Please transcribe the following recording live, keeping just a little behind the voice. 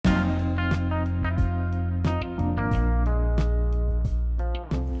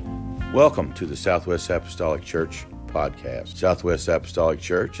Welcome to the Southwest Apostolic Church podcast. Southwest Apostolic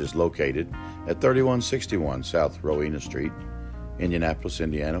Church is located at 3161 South Rowena Street, Indianapolis,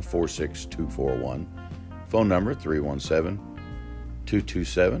 Indiana, 46241. Phone number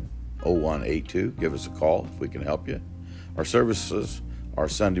 317-227-0182. Give us a call if we can help you. Our services are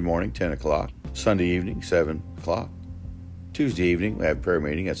Sunday morning, 10 o'clock. Sunday evening, 7 o'clock. Tuesday evening, we have prayer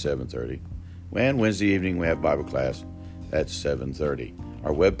meeting at 7:30. And Wednesday evening, we have Bible class at 7:30.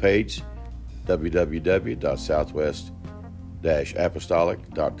 Our webpage,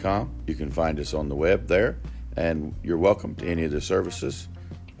 www.southwest-apostolic.com. You can find us on the web there, and you're welcome to any of the services.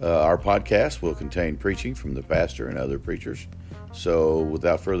 Our podcast will contain preaching from the pastor and other preachers. So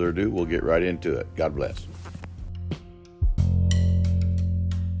without further ado, we'll get right into it. God bless.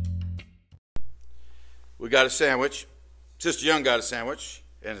 We got a sandwich. Sister Young got a sandwich,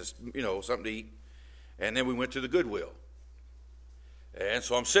 and it's, something to eat. And then we went to the Goodwill. And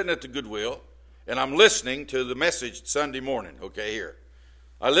so I'm sitting at the Goodwill, and I'm listening to the message Sunday morning, here.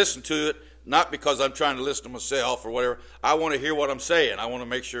 I listen to it not because I'm trying to listen to myself or whatever. I want to hear what I'm saying. I want to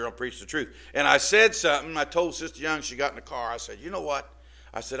make sure I'm preaching the truth. And I said something. I told Sister Young, she got in the car. I said, you know what?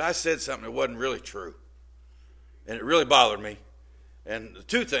 I said something that wasn't really true. And it really bothered me. And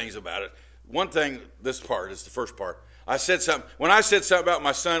two things about it. One thing, this part is the first part. I said something. When I said something about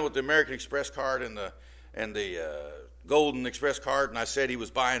my son with the American Express card and the Golden Express card, and I said he was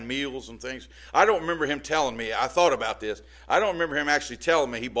buying meals and things. I don't remember him telling me. I thought about this. I don't remember him actually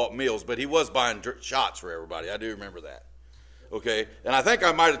telling me he bought meals, but he was buying shots for everybody. I do remember that. Okay? And I think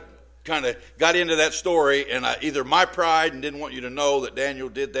I might have kind of got into that story, and either my pride and didn't want you to know that Daniel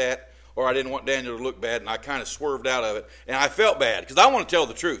did that, or I didn't want Daniel to look bad, and I kind of swerved out of it. And I felt bad, because I want to tell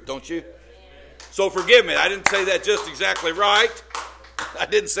the truth, don't you? So forgive me. I didn't say that just exactly right. I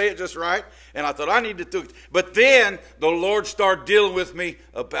didn't say it just right. And I thought I need to do it. But then the Lord started dealing with me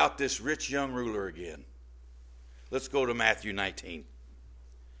about this rich young ruler again. Let's go to Matthew 19.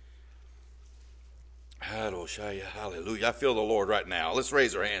 Hallelujah. I feel the Lord right now. Let's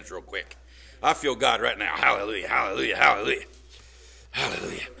raise our hands real quick. I feel God right now. Hallelujah, hallelujah, hallelujah.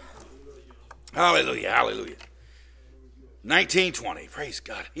 Hallelujah. Hallelujah, hallelujah. 19:20. Praise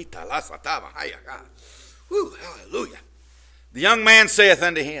God. Woo, hallelujah. The young man saith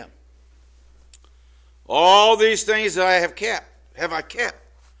unto him, all these things that I have I kept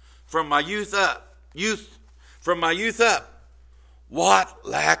from my youth up. From my youth up. What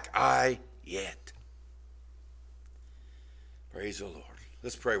lack I yet? Praise the Lord.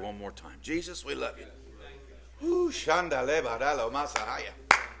 Let's pray one more time. Jesus, we love you.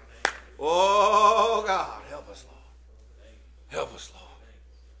 Oh, God, help us, Lord. Help us, Lord.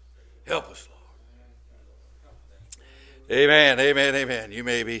 Help us, Lord. Amen, amen, amen. You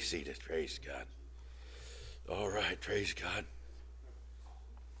may be seated. Praise God. All right, praise God.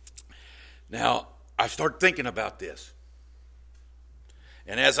 Now, I started thinking about this.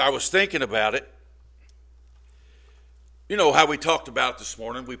 And as I was thinking about it, you know how we talked about it this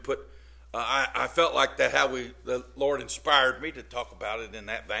morning. We put, I felt like that how the Lord inspired me to talk about it in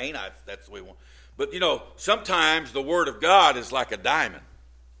that vein. That's the way we want. But, sometimes the Word of God is like a diamond.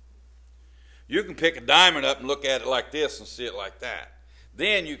 You can pick a diamond up and look at it like this and see it like that.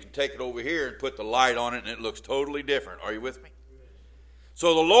 Then you can take it over here and put the light on it, and it looks totally different. Are you with me?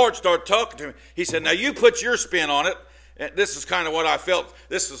 So the Lord started talking to me. He said, now you put your spin on it. And this is kind of what I felt.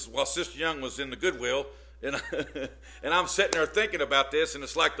 This is while Sister Young was in the Goodwill. And I'm sitting there thinking about this, and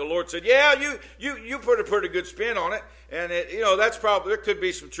it's like the Lord said, yeah, you put a pretty good spin on it. And, that's probably, there could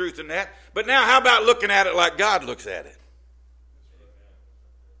be some truth in that. But now how about looking at it like God looks at it?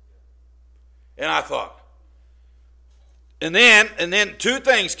 And I thought, and then two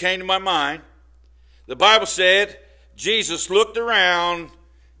things came to my mind. The Bible said Jesus looked around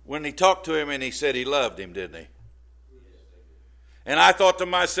when he talked to him and he said he loved him, didn't he? And I thought to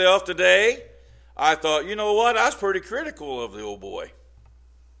myself today, you know what? I was pretty critical of the old boy.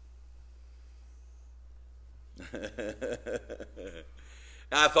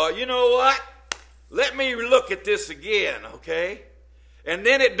 I thought, you know what? Let me look at this again, okay? And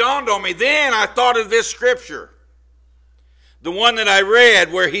then it dawned on me. Then I thought of this scripture. The one that I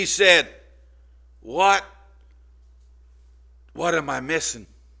read where he said, what am I missing?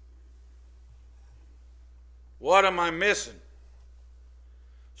 What am I missing?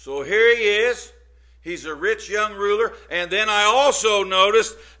 So here he is. He's a rich young ruler. And then I also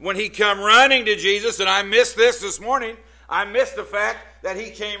noticed when he come running to Jesus, and I missed this morning, I missed the fact that he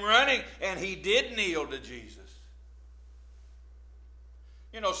came running and he did kneel to Jesus.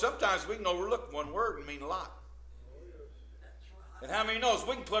 Sometimes we can overlook one word and mean a lot. And how many knows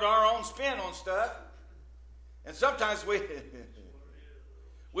we can put our own spin on stuff? And sometimes we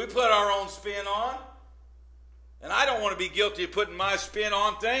We put our own spin on. And I don't want to be guilty of putting my spin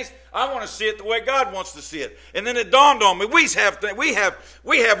on things. I want to see it the way God wants to see it. And then it dawned on me, we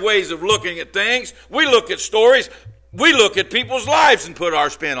have ways of looking at things. We look at stories. We look at people's lives and put our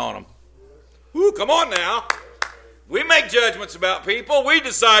spin on them. Ooh, come on now. We make judgments about people. We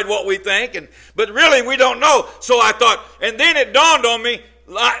decide what we think, but really we don't know. So I thought, and then it dawned on me,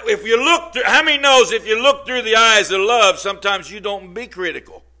 if you look through, how many knows if you look through the eyes of love, sometimes you don't be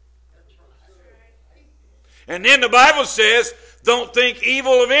critical. And then the Bible says, don't think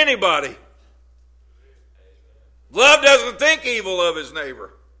evil of anybody. Love doesn't think evil of his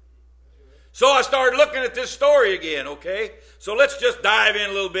neighbor. So I started looking at this story again, okay? So let's just dive in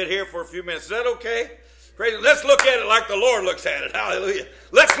a little bit here for a few minutes. Is that okay? Let's look at it like the Lord looks at it. Hallelujah.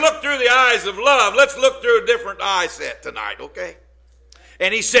 Let's look through the eyes of love. Let's look through a different eye set tonight, okay?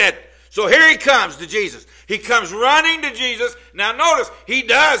 And he said, so here he comes to Jesus. He comes running to Jesus. Now notice, he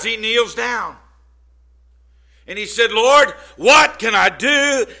kneels down. And he said, Lord, what can I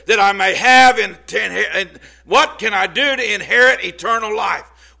do that I may have, what can I do to inherit eternal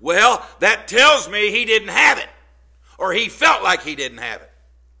life? Well, that tells me he didn't have it. Or he felt like he didn't have it.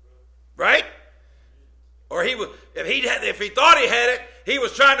 Right? Or if he thought he had it, he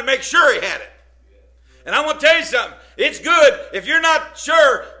was trying to make sure he had it. And I want to tell you something. It's good. If you're not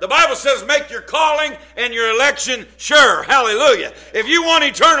sure, the Bible says make your calling and your election sure. Hallelujah. If you want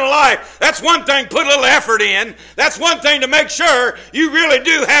eternal life, that's one thing. Put a little effort in. That's one thing to make sure you really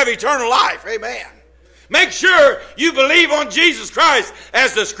do have eternal life. Amen. Make sure you believe on Jesus Christ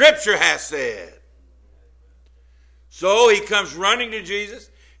as the Scripture has said. So he comes running to Jesus.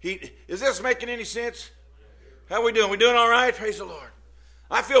 Is this making any sense? How are we doing? We doing all right? Praise the Lord.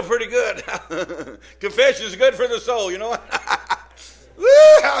 I feel pretty good. Confession is good for the soul, you know what? Woo,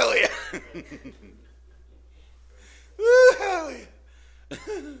 hallelujah. Woo, hallelujah.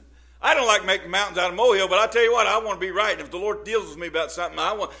 I don't like making mountains out of molehill, but I tell you what, I want to be right. And if the Lord deals with me about something,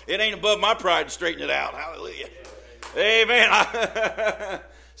 it ain't above my pride to straighten it out. Hallelujah. Amen.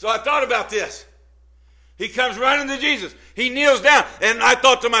 So I thought about this. He comes running to Jesus. He kneels down. And I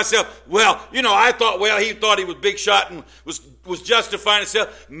thought to myself, he thought he was big shot and was justifying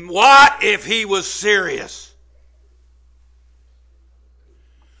himself. What if he was serious?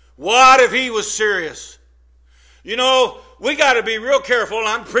 What if he was serious? You know, we got to be real careful. And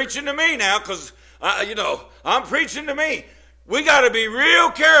I'm preaching to me now because, I'm preaching to me. We got to be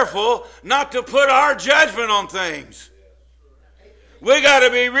real careful not to put our judgment on things. We got to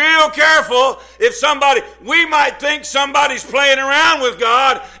be real careful we might think somebody's playing around with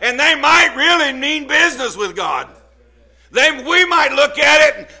God and they might really mean business with God. We might look at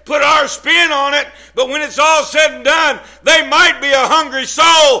it and put our spin on it, but when it's all said and done, they might be a hungry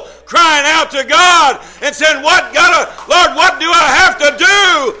soul crying out to God and saying, Lord, what do I have to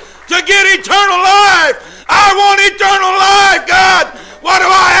do to get eternal life? I want eternal life, God. What do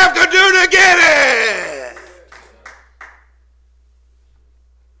I have to do to get it?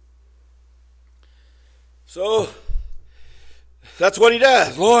 So, that's what he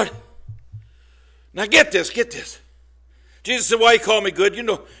does. Lord, now get this. Jesus said, why you call me good? You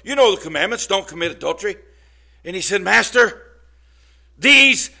know the commandments. Don't commit adultery. And he said, Master,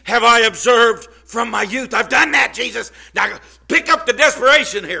 these have I observed from my youth. I've done that, Jesus. Now, pick up the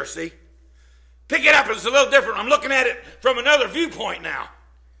desperation here, see? Pick it up. It's a little different. I'm looking at it from another viewpoint now.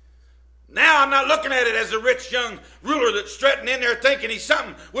 Now I'm not looking at it as a rich young ruler that's strutting in there thinking he's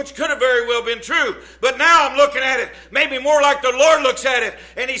something, which could have very well been true. But now I'm looking at it maybe more like the Lord looks at it,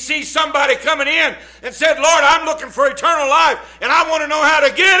 and he sees somebody coming in and said, Lord, I'm looking for eternal life, and I want to know how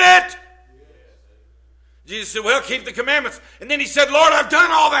to get it. Jesus said, well, keep the commandments. And then he said, Lord, I've done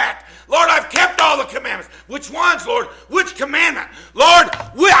all that. Lord, I've kept all the commandments. Which ones, Lord? Which commandment? Lord,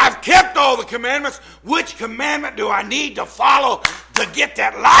 I've kept all the commandments. Which commandment do I need to follow to get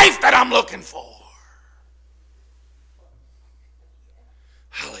that life that I'm looking for?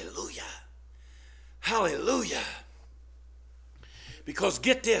 Hallelujah. Hallelujah. Because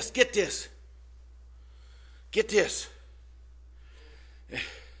get this. Get this. Get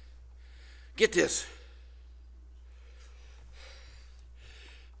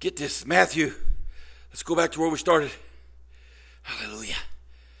this, Matthew. Let's go back to where we started. Hallelujah.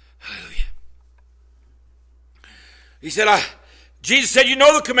 Hallelujah. He said, Jesus said, you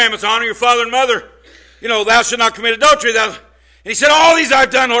know the commandments, honor your father and mother. Thou shalt not commit adultery. And he said, all these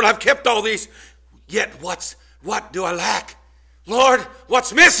I've done, Lord, I've kept all these. Yet what do I lack? Lord,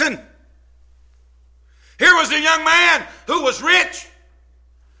 what's missing? Here was a young man who was rich.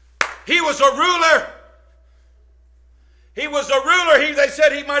 He was a ruler. They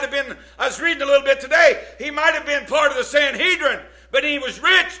said he might have been, I was reading a little bit today, he might have been part of the Sanhedrin. but he was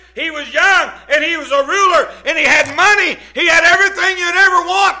rich, he was young, and he was a ruler, and he had money. He had everything you'd ever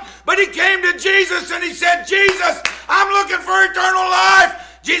want. But he came to Jesus and he said, Jesus, I'm looking for eternal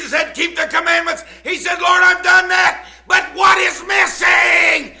life. Jesus said, keep the commandments. He said, Lord, I've done that. But what is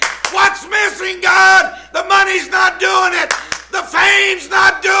missing? What's missing, God? The money's not doing it. The fame's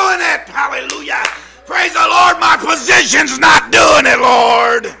not doing it. Hallelujah. Praise the Lord. My position's not doing it,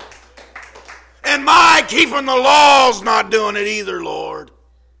 Lord. And my keeping the law's not doing it either, Lord.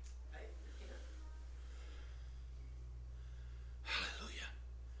 Hallelujah.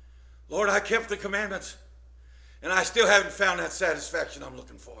 Lord, I kept the commandments, and I still haven't found that satisfaction I'm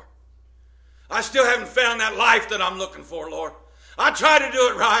looking for. I still haven't found that life that I'm looking for, Lord. I try to do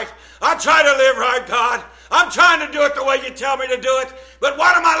it right. I try to live right, God. I'm trying to do it the way you tell me to do it. But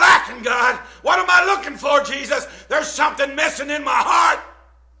what am I lacking, God? What am I looking for, Jesus? There's something missing in my heart.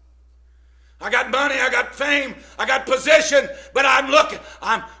 I got money, I got fame, I got position, but I'm looking.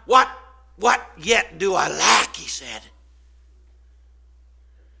 What yet do I lack, he said.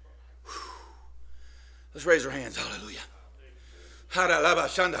 Whew. Let's raise our hands. Hallelujah.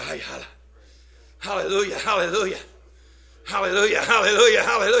 Hallelujah, hallelujah. Hallelujah, hallelujah,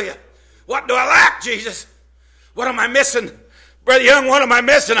 hallelujah. What do I lack, Jesus? What am I missing? Brother Young, what am I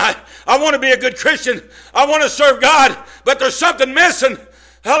missing? I want to be a good Christian. I want to serve God, but there's something missing.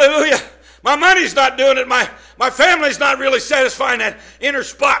 Hallelujah. My money's not doing it. My family's not really satisfying that inner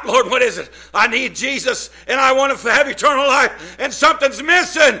spot. Lord, what is it? I need Jesus, and I want to have eternal life, and something's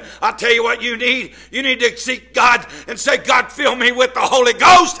missing. I'll tell you what you need. You need to seek God and say, God, fill me with the Holy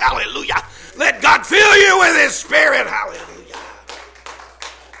Ghost. Hallelujah. Let God fill you with His Spirit. Hallelujah.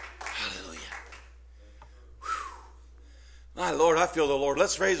 Hallelujah. Whew. My Lord, I feel the Lord.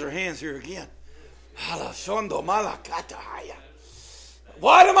 Let's raise our hands here again.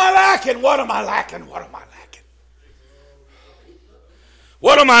 What am I lacking? What am I lacking? What am I lacking?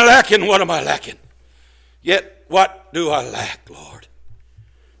 What am I lacking? What am I lacking? Yet what do I lack, Lord?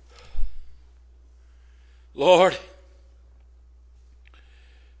 Lord,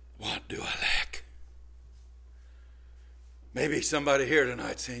 what do I lack? Maybe somebody here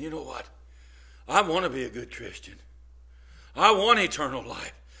tonight saying, you know what? I want to be a good Christian. I want eternal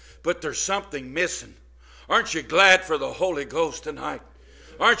life. But there's something missing. Aren't you glad for the Holy Ghost tonight?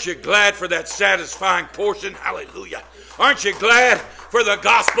 Aren't you glad for that satisfying portion? Hallelujah. Aren't you glad for the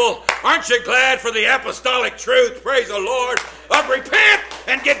gospel? Aren't you glad for the apostolic truth? Praise the Lord. Of repent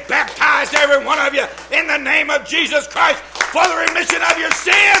and get baptized, every one of you, in the name of Jesus Christ for the remission of your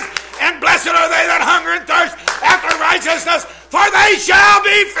sins. And blessed are they that hunger and thirst after righteousness, for they shall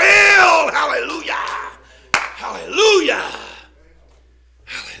be filled. Hallelujah. Hallelujah.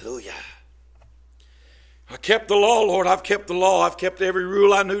 Hallelujah. I kept the law, Lord. I've kept the law. I've kept every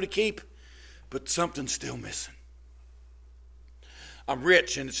rule I knew to keep. But something's still missing. I'm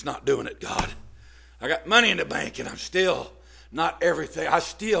rich and it's not doing it, God. I got money in the bank and I'm still not everything. I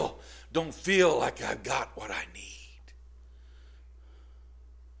still don't feel like I've got what I need.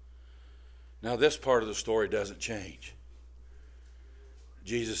 Now this part of the story doesn't change.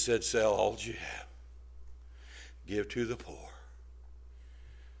 Jesus said, sell all that you have. Give to the poor.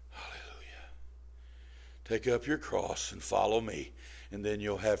 Take up your cross and follow me, and then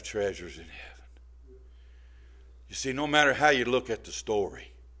you'll have treasures in heaven. You see, no matter how you look at the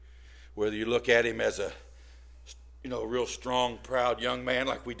story, whether you look at him as a real strong, proud young man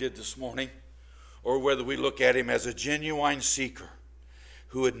like we did this morning, or whether we look at him as a genuine seeker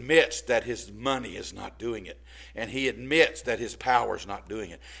who admits that his money is not doing it, and he admits that his power is not doing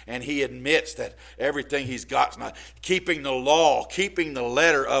it, and he admits that everything he's got is not keeping the law, keeping the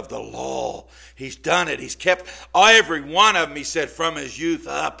letter of the law. He's done it. He's kept every one of them, he said, from his youth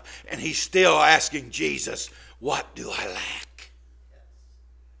up, and he's still asking Jesus, what do I lack?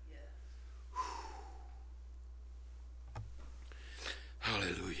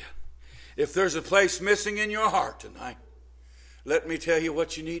 Hallelujah. If there's a place missing in your heart tonight, let me tell you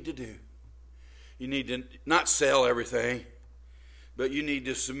what you need to do. You need to not sell everything, but you need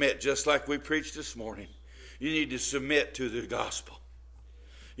to submit, just like we preached this morning. You need to submit to the gospel.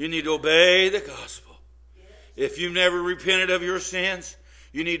 You need to obey the gospel. If you've never repented of your sins,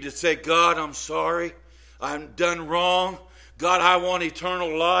 you need to say, God, I'm sorry. I'm done wrong. God, I want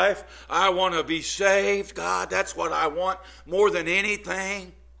eternal life. I want to be saved. God, that's what I want more than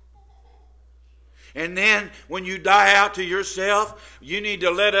anything. And then when you die out to yourself, you need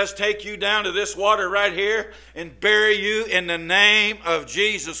to let us take you down to this water right here and bury you in the name of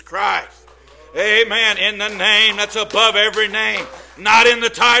Jesus Christ. Amen. In the name that's above every name. Not in the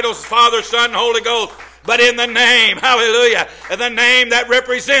titles Father, Son, Holy Ghost, but in the name. Hallelujah. In the name that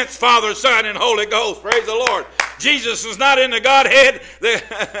represents Father, Son, and Holy Ghost. Praise the Lord. Jesus was not in the Godhead.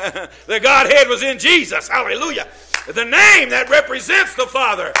 The Godhead was in Jesus. Hallelujah. The name that represents the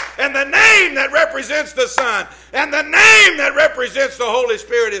Father, and the name that represents the Son, and the name that represents the Holy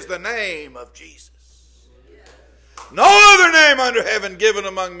Spirit is the name of Jesus. No other name under heaven given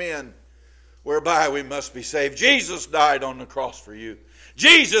among men whereby we must be saved. Jesus died on the cross for you.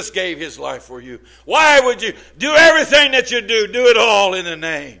 Jesus gave his life for you. Why would you do everything that you do? Do it all in the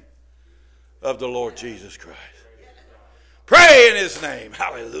name of the Lord Jesus Christ. Pray in his name.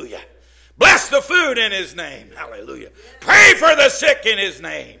 Hallelujah. Bless the food in his name. Hallelujah. Pray for the sick in his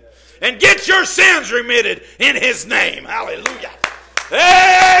name. And get your sins remitted in his name. Hallelujah.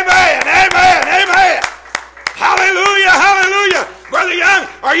 Amen. Amen. Amen. Hallelujah. Hallelujah. Brother Young,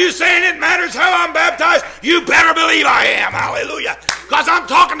 are you saying it matters how I'm baptized? You better believe I am. Hallelujah. Because I'm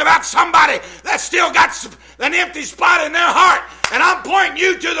talking about somebody that's still got an empty spot in their heart. And I'm pointing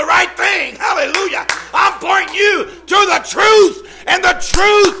you to the right thing. Hallelujah. I'm pointing you to the truth. And the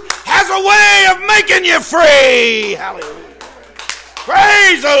truth has a way of making you free. Hallelujah.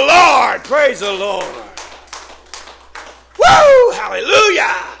 Praise the Lord. Praise the Lord. Woo!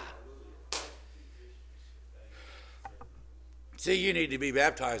 Hallelujah. See, you need to be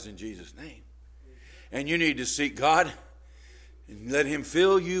baptized in Jesus' name. And you need to seek God and let him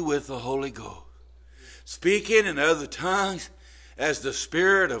fill you with the Holy Ghost, speaking in other tongues as the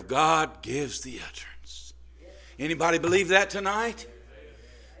Spirit of God gives the utterance. Anybody believe that tonight?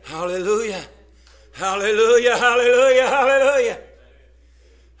 Hallelujah. Hallelujah. Hallelujah. Hallelujah.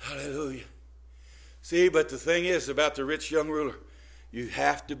 Hallelujah. See, but the thing is about the rich young ruler, you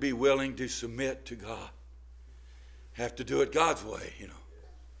have to be willing to submit to God. Have to do it God's way, you know.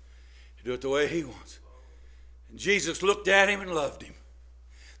 Do it the way he wants. And Jesus looked at him and loved him.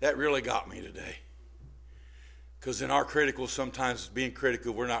 That really got me today. Because in our critical, sometimes being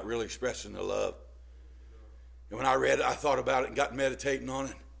critical, we're not really expressing the love. And when I read it, I thought about it and got meditating on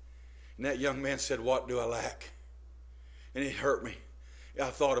it. And that young man said, "What do I lack?" And it hurt me. I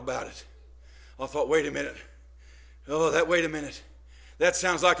thought about it. I thought, wait a minute. Wait a minute. That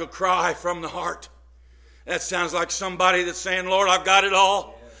sounds like a cry from the heart. That sounds like somebody that's saying, "Lord, I've got it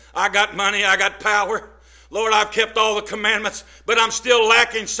all. I got money. I got power. Lord, I've kept all the commandments, but I'm still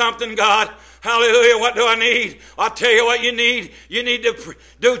lacking something, God. Hallelujah. What do I need?" I'll tell you what you need. You need to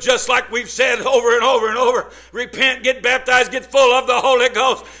do just like we've said over and over and over. Repent, get baptized, get full of the Holy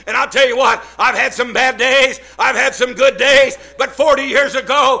Ghost. And I'll tell you what, I've had some bad days. I've had some good days. But 40 years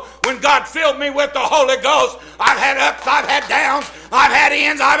ago, when God filled me with the Holy Ghost, I've had ups, I've had downs, I've had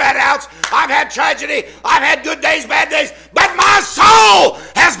ins, I've had outs, I've had tragedy, I've had good days, bad days. But my soul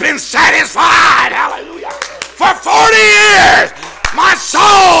has been satisfied. Hallelujah. For 40 years. My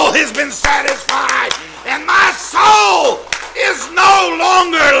soul has been satisfied, and my soul is no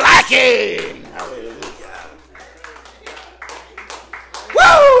longer lacking. Hallelujah.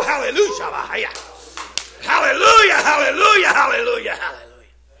 Woo! Hallelujah. Hallelujah, hallelujah, hallelujah, hallelujah.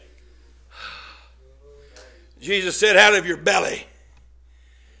 Jesus said, "Out of your belly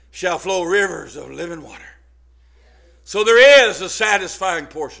shall flow rivers of living water." So there is a satisfying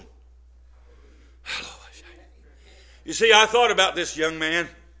portion. Hallelujah. You see, I thought about this young man.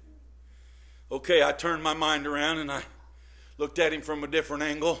 Okay, I turned my mind around and I looked at him from a different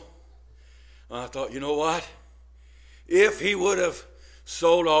angle. And I thought, you know what? If he would have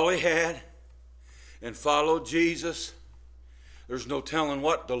sold all he had and followed Jesus, there's no telling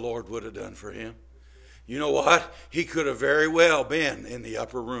what the Lord would have done for him. You know what? He could have very well been in the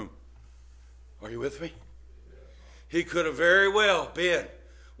upper room. Are you with me? He could have very well been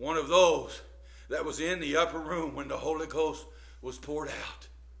one of those that was in the upper room when the Holy Ghost was poured out.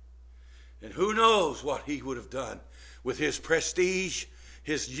 And who knows what he would have done with his prestige,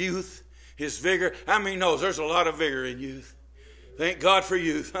 his youth, his vigor. How many knows there's a lot of vigor in youth? Thank God for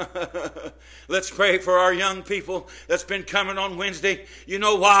youth. Let's pray for our young people that's been coming on Wednesday. You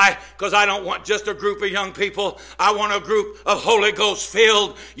know why? Because I don't want just a group of young people. I want a group of Holy Ghost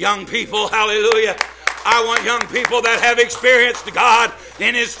filled young people. Hallelujah. I want young people that have experienced God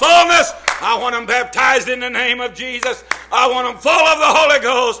in his fullness. I want them baptized in the name of Jesus. I want them full of the Holy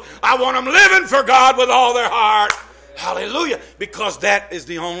Ghost. I want them living for God with all their heart. Hallelujah. Because that is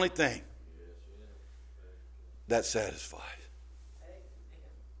the only thing that satisfies.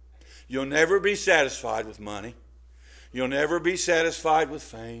 You'll never be satisfied with money. You'll never be satisfied with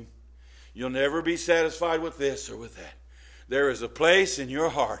fame. You'll never be satisfied with this or with that. There is a place in your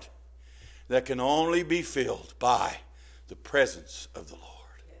heart that can only be filled by the presence of the Lord.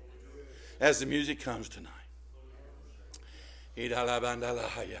 As the music comes tonight.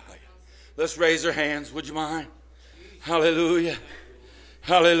 Let's raise our hands. Would you mind? Hallelujah.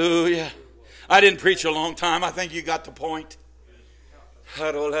 Hallelujah. I didn't preach a long time. I think you got the point.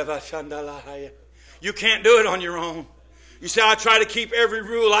 You can't do it on your own. You say, I try to keep every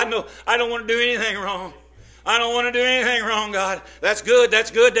rule. I know I don't want to do anything wrong. I don't want to do anything wrong, God. That's good,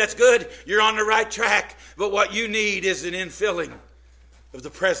 that's good, that's good. You're on the right track. But what you need is an infilling of the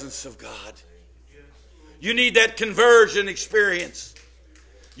presence of God. You need that conversion experience.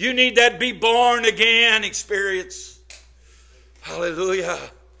 You need that be born again experience. Hallelujah.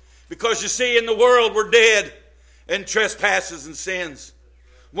 Because you see, in the world we're dead in trespasses and sins.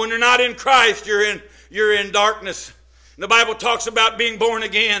 When you're not in Christ, you're in darkness. And the Bible talks about being born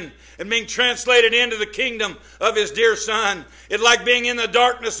again and being translated into the kingdom of His dear Son. It's like being in the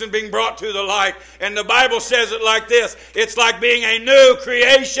darkness and being brought to the light. And the Bible says it like this. It's like being a new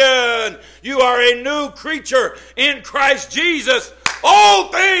creation. You are a new creature in Christ Jesus.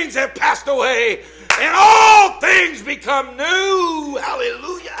 All things have passed away and all things become new.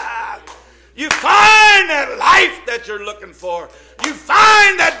 Hallelujah. You find that life that you're looking for. You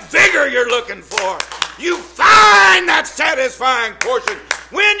find that vigor you're looking for. You find that satisfying portion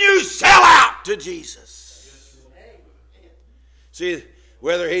when you sell out to Jesus. See,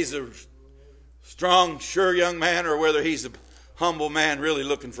 whether he's a strong, sure young man or whether he's a humble man really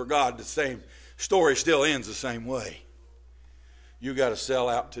looking for God, the same story still ends the same way. You got to sell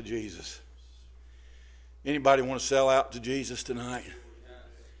out to Jesus. Anybody want to sell out to Jesus tonight?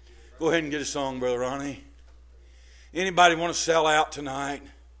 Go ahead and get a song, Brother Ronnie. Anybody want to sell out tonight?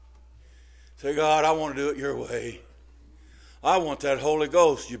 Say, God, I want to do it your way. I want that Holy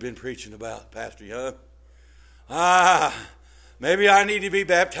Ghost you've been preaching about, Pastor Young. Maybe I need to be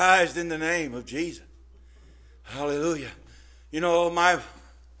baptized in the name of Jesus. Hallelujah. You know, my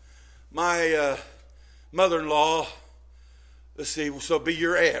mother-in-law, let's see, so be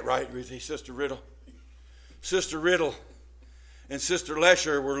your aunt, right, Ruthie, Sister Riddle? Sister Riddle and Sister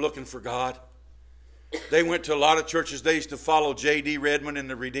Lesher were looking for God. They went to a lot of churches. They used to follow J.D. Redmond and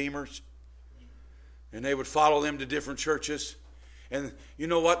the Redeemers. And they would follow them to different churches. And you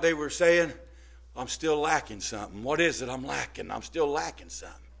know what they were saying? I'm still lacking something. What is it I'm lacking? I'm still lacking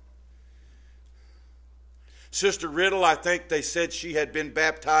something. Sister Riddle, I think they said she had been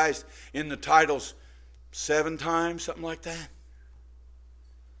baptized in the titles 7 times, something like that.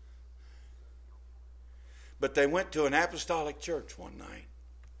 But they went to an apostolic church one night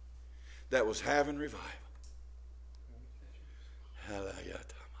that was having revival.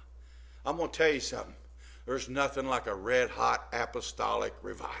 I'm going to tell you something. There's nothing like a red-hot apostolic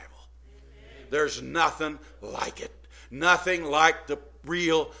revival. There's nothing like it. Nothing like the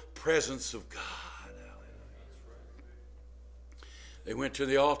real presence of God. They went to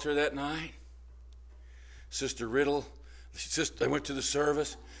the altar that night. Sister Riddle, they went to the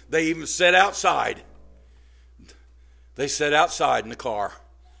service. They even sat outside. They sat outside in the car.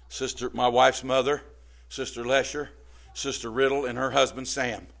 My wife's mother, Sister Lesher, Sister Riddle, and her husband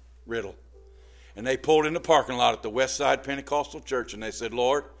Sam Riddle. And they pulled in the parking lot at the West Side Pentecostal Church and they said,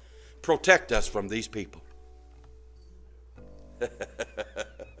 Lord, protect us from these people.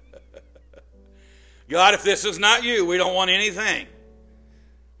 God, if this is not you, we don't want anything.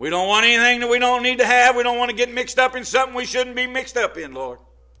 We don't want anything that we don't need to have. We don't want to get mixed up in something we shouldn't be mixed up in, Lord.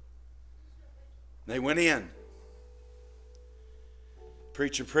 They went in.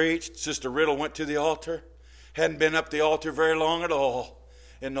 Preacher preached. Sister Riddle went to the altar. Hadn't been up the altar very long at all.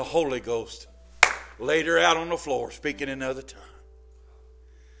 And the Holy Ghost laid her out on the floor, speaking in another tongue.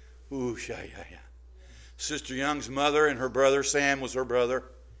 Ooh, yeah. Sister Young's mother and her brother, Sam was her brother.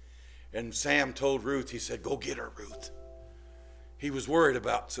 And Sam told Ruth, he said, go get her, Ruth. He was worried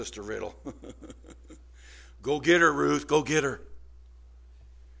about Sister Riddle. Go get her, Ruth, go get her.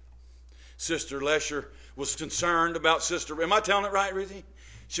 Sister Lesher was concerned about Sister. Am I telling it right, Ruthie?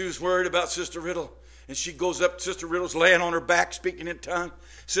 She was worried about Sister Riddle. And she goes up, Sister Riddle's laying on her back, speaking in tongue.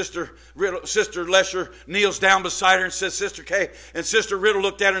 Sister Lesher kneels down beside her and says, Sister Kay. And Sister Riddle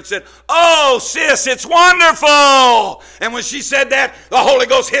looked at her and said, oh, sis, it's wonderful. And when she said that, the Holy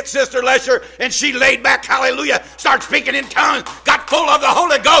Ghost hit Sister Lesher, and she laid back, hallelujah, started speaking in tongues, got full of the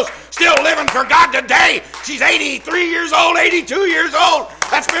Holy Ghost, still living for God today. She's 83 years old, 82 years old.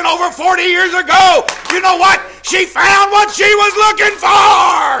 That's been over 40 years ago. You know what? She found what she was looking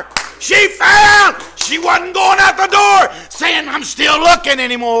for. She wasn't going out the door saying, I'm still looking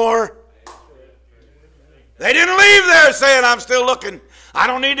anymore. They didn't leave there saying, I'm still looking. I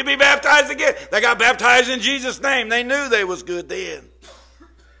don't need to be baptized again. They got baptized in Jesus' name. They knew they was good then.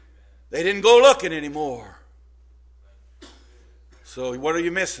 They didn't go looking anymore. So what are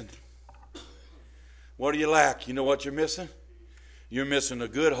you missing? What do you lack? You know what you're missing? You're missing a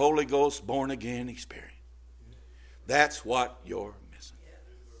good Holy Ghost born again experience. That's what you're missing.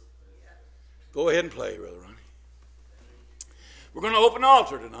 Go ahead and play, Brother Ronnie. We're going to open the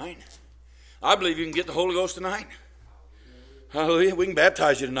altar tonight. I believe you can get the Holy Ghost tonight. Hallelujah. We can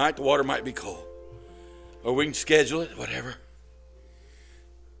baptize you tonight. The water might be cold. Or we can schedule it, whatever.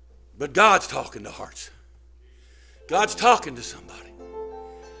 But God's talking to hearts. God's talking to somebody.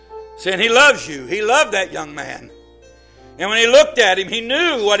 Saying He loves you. He loved that young man. And when He looked at him, He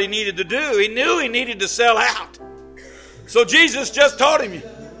knew what he needed to do. He knew he needed to sell out. So Jesus just taught him,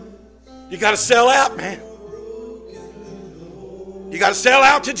 you got to sell out, man. You got to sell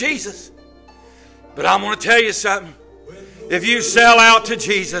out to Jesus. But I'm going to tell you something. If you sell out to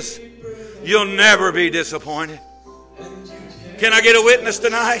Jesus, you'll never be disappointed. Can I get a witness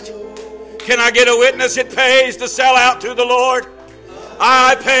tonight? Can I get a witness? It pays to sell out to the Lord.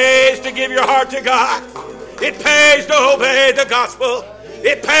 It pays to give your heart to God. It pays to obey the gospel.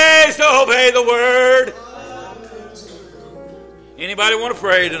 It pays to obey the word. Anybody want to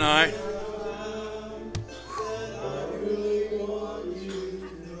pray tonight?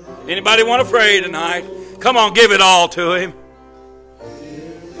 Anybody want to pray tonight? Come on, give it all to Him.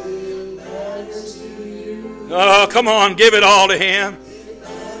 Oh, come on, give it all to Him.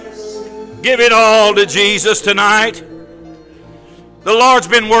 Give it all to Jesus tonight. The Lord's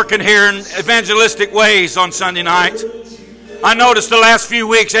been working here in evangelistic ways on Sunday night. I noticed the last few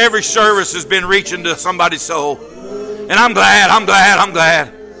weeks every service has been reaching to somebody's soul. And I'm glad.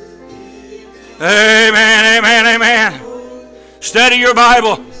 Amen, amen, amen. Study your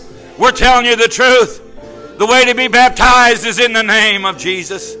Bible. We're telling you the truth. The way to be baptized is in the name of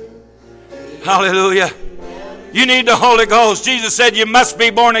Jesus. Hallelujah. You need the Holy Ghost. Jesus said you must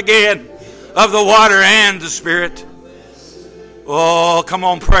be born again of the water and the Spirit. Oh, come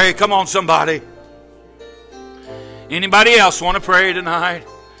on, pray. Come on, somebody. Anybody else want to pray tonight?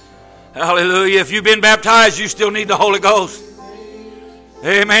 Hallelujah. If you've been baptized, you still need the Holy Ghost.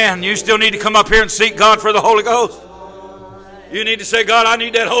 Amen. You still need to come up here and seek God for the Holy Ghost. You need to say, God, I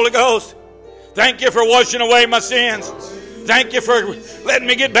need that Holy Ghost. Thank you for washing away my sins. Thank you for letting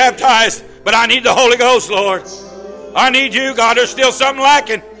me get baptized. But I need the Holy Ghost, Lord. I need you, God. There's still something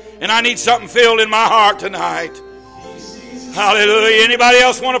lacking. And I need something filled in my heart tonight. Hallelujah. Anybody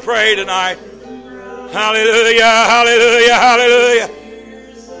else want to pray tonight? Hallelujah, hallelujah, hallelujah.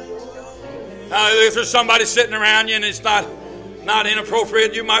 Hallelujah. If there's somebody sitting around you and it's not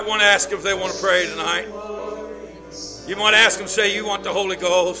inappropriate, you might want to ask if they want to pray tonight. You might ask them, say, you want the Holy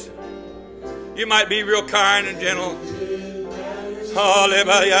Ghost. You might be real kind and gentle.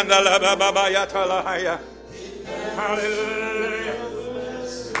 Hallelujah. Hallelujah.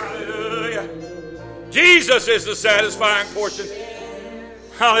 Jesus is the satisfying portion.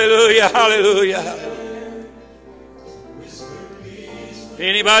 Hallelujah. Hallelujah.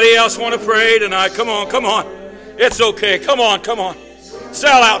 Anybody else want to pray tonight? Come on, come on. It's okay. Come on, come on.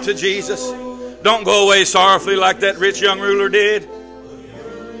 Sell out to Jesus. Don't go away sorrowfully like that rich young ruler did.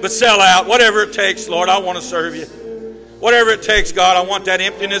 But sell out. Whatever it takes, Lord, I want to serve you. Whatever it takes, God, I want that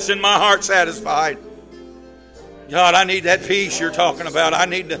emptiness in my heart satisfied. God, I need that peace you're talking about. I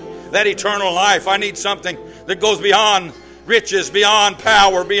need that eternal life. I need something that goes beyond riches, beyond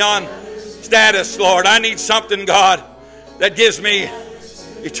power, beyond status, Lord. I need something, God, that gives me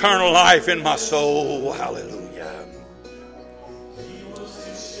eternal life in my soul. Hallelujah.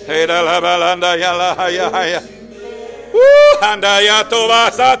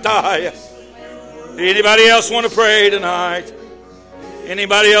 Anybody else want to pray tonight?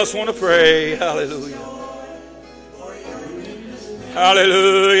 Anybody else want to pray? Hallelujah.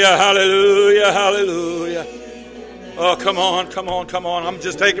 Hallelujah, hallelujah, hallelujah. Oh, come on, come on, come on. I'm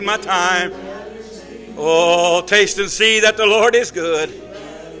just taking my time. Oh, taste and see that the Lord is good.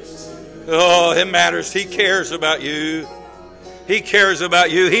 Oh, it matters. He cares about you. He cares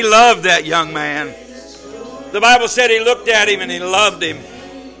about you. He loved that young man. The Bible said He looked at him and He loved him.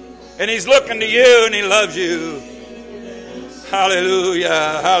 And He's looking to you and He loves you.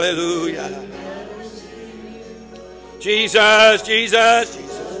 Hallelujah, hallelujah. Jesus, Jesus,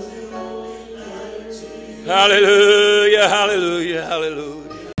 Jesus. Hallelujah, hallelujah, hallelujah.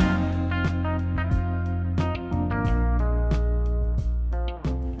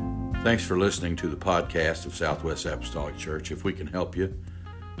 Thanks for listening to the podcast of Southwest Apostolic Church. If we can help you,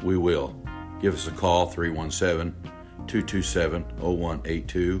 we will. Give us a call,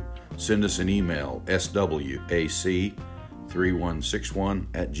 317-227-0182. Send us an email,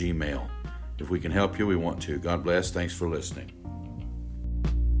 swac3161@gmail.com. If we can help you, we want to. God bless. Thanks for listening.